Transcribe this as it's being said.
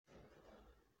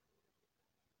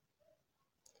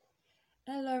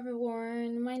Hello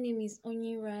everyone, my name is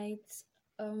Oyinwrites.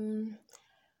 Um,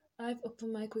 I've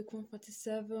opened mic week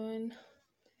 147.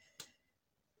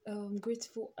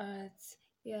 Grateful Arts.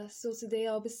 Yeah, so today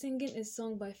I'll be singing a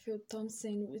song by Phil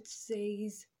Thompson which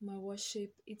says My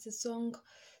Worship. It's a song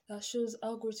that shows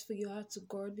how grateful you are to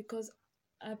God because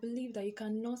I believe that you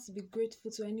cannot be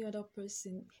grateful to any other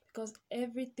person because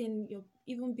everything you're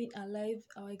even being alive,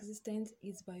 our existence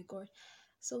is by God.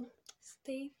 So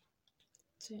stay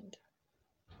tuned.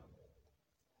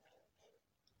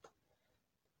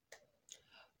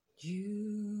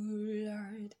 You,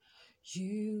 Lord,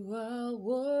 you are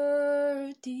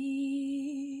worthy,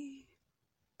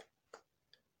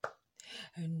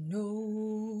 and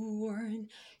no one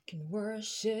can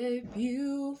worship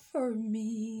you for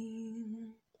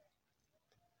me.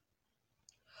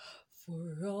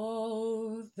 For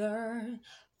all the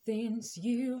things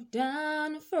you've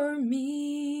done for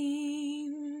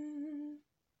me,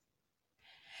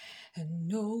 and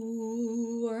no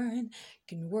one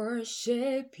can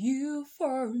worship you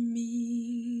for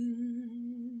me.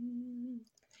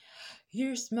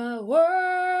 Here's my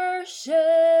worship,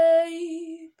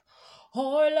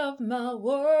 all of my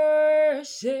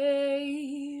worship.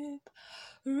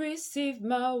 Receive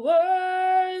my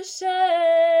worship,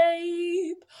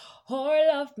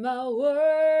 all of my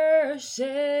worship.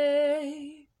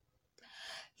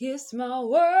 Here's my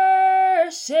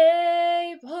worship,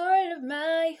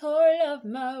 all of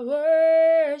my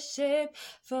worship.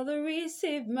 Father,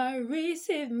 receive my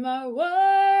worship,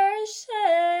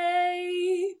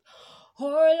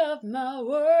 all of my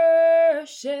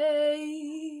worship.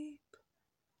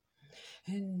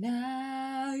 And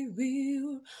I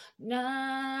will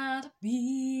not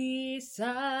be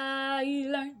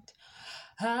silent.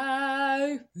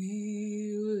 I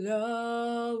will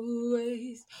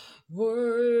always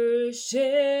worship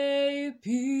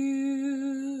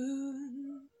you.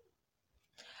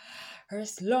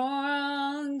 As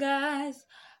long as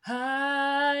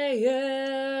I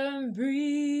am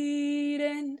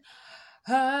breathing,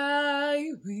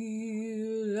 I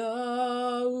will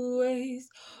always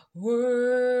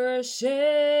worship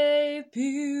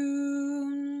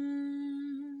you.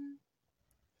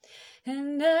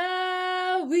 And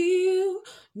I will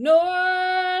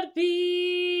not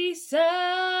be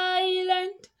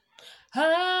silent.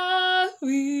 I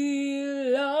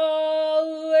will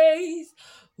always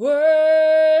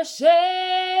worship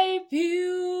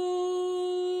you.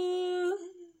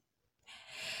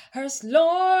 As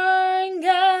long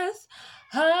as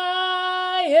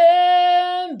I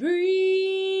am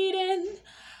breathing,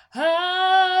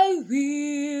 I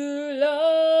will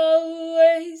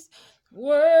always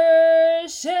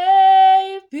worship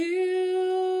you.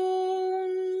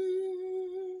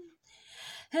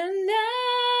 And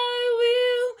I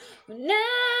will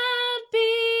not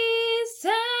be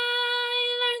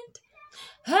silent.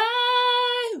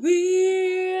 I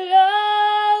will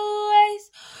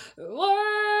always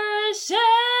worship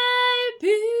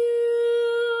you.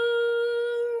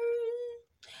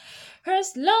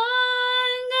 As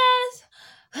long as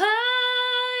I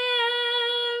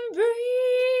am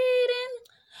breathing,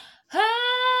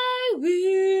 I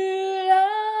will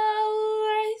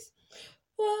always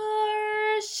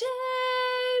worship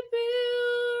you.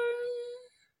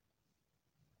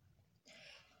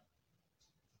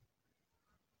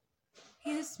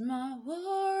 Is my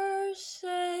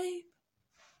worship,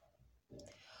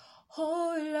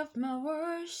 all of my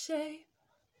worship.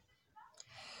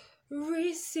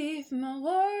 Receive my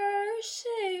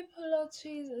worship, Lord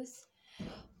Jesus,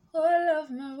 all of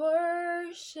my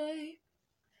worship.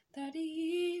 That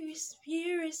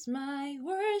here is my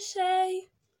worship,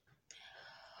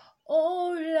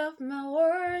 all of my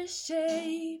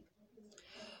worship.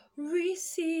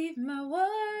 Receive my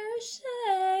worship,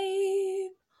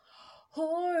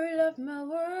 all of my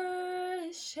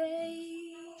worship.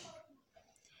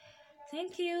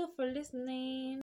 Thank you for listening.